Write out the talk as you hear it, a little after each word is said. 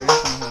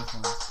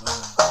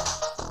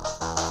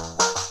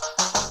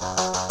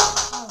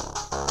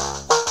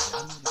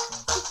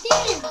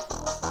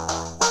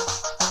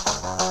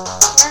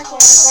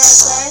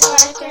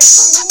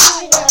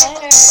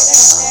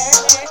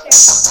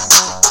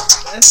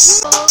When you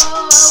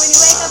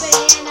wake up and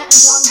ain't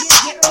nothing wrong,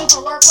 get ready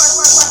for work. Work.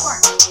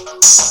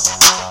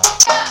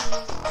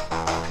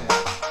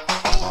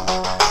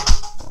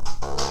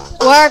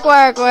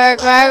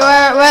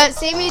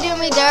 See me do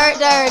me dirt.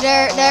 Dirt.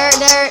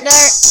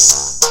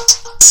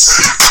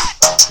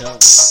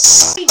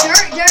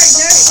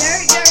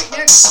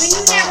 When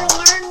you never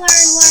learn.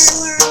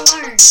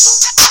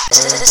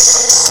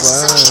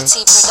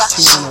 PT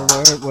production.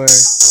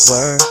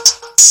 Word.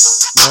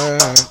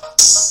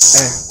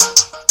 Hey,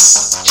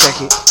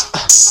 check it.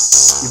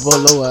 You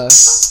below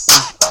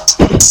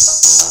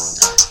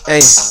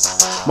Hey,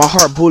 my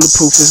heart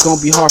bulletproof. It's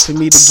gonna be hard for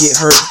me to get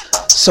hurt.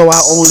 So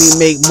I only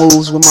make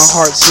moves when my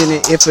heart's in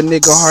it. If a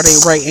nigga heart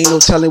ain't right, ain't no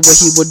telling what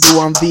he would do.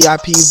 I'm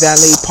VIP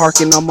valet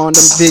parking, I'm on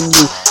the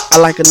venue. I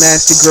like a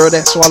nasty girl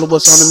that swallow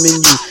what's on the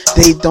menu.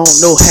 They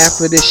don't know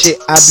half of the shit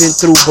I've been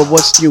through, but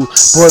what's new?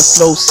 Boy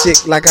flow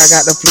sick like I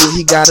got the flu.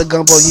 He got a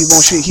gun, but he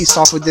won't shoot. He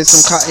softer than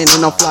some cotton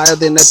and I'm flyer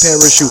than a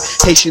parachute.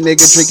 Haitian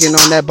nigga drinking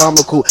on that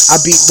bomber coupe. I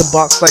beat the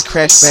box like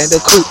Crash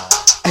Bandicoot.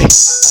 Hey,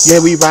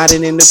 yeah, we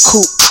riding in the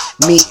coupe.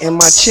 Me and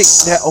my chick,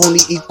 that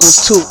only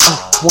equals 2.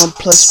 1 + 1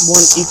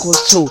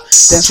 = 2.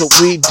 That's what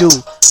we do.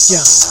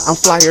 Yeah, I'm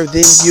flyer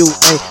than you.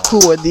 Hey,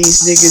 who are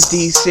these niggas?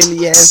 These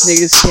silly ass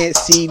niggas can't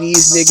see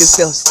these niggas.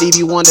 Tell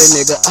Stevie Wonder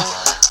nigga.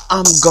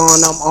 I'm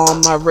gone, I'm on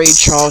my Ray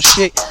Charles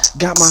shit.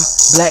 Got my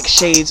black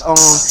shades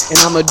on, and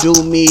I'ma do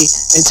me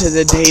until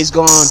the day's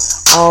gone.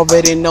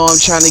 Already know I'm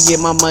trying to get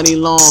my money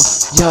long.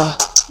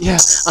 Yeah,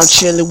 I'm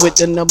chilling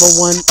with the #1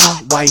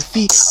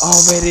 wifey.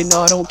 Already know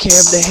I don't care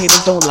if the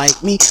haters don't like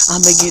me.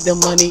 I'ma get the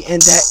money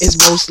and that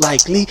is most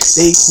likely.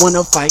 They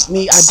wanna fight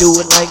me, I do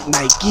it like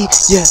Nike.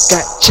 Yeah,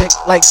 got checked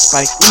like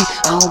Spike Lee.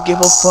 I don't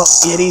give a fuck,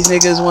 yeah, these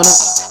niggas wanna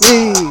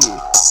me.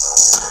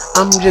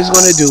 I'm just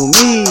gonna do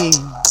me.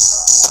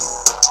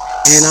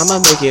 And I'ma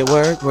make it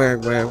work.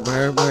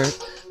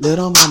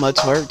 Little mama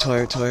twerk.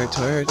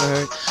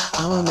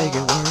 I'ma make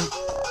it work.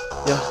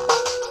 Yeah,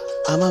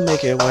 I'ma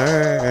make it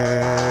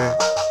work.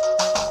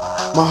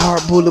 My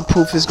heart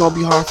bulletproof, it's gonna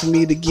be hard for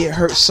me to get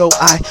hurt. So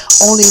I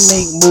only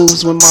make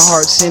moves when my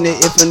heart's in it.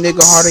 If a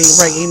nigga heart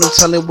ain't right, ain't no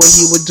telling what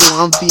he would do.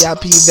 I'm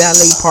VIP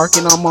valet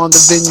parking, I'm on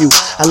the venue.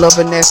 I love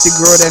a nasty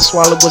girl that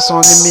swallow what's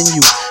on the menu.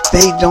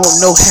 They don't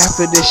know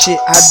half of the shit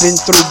I've been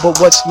through, but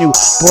what's new?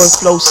 Boy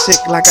flow sick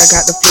like I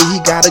got the flu.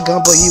 He got a gun,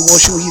 but he won't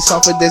shoot. He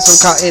softer than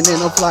some cotton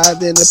and I'm flyer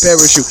than a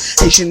parachute.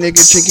 Haitian nigga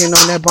drinking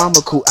on that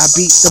bomber coupe. I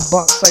beat the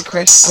box like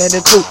Crash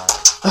Bandicoot.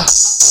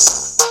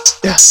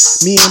 Yeah,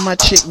 me and my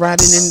chick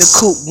riding in the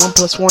coupe. 1 +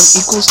 1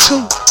 =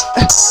 2.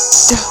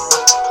 Yeah.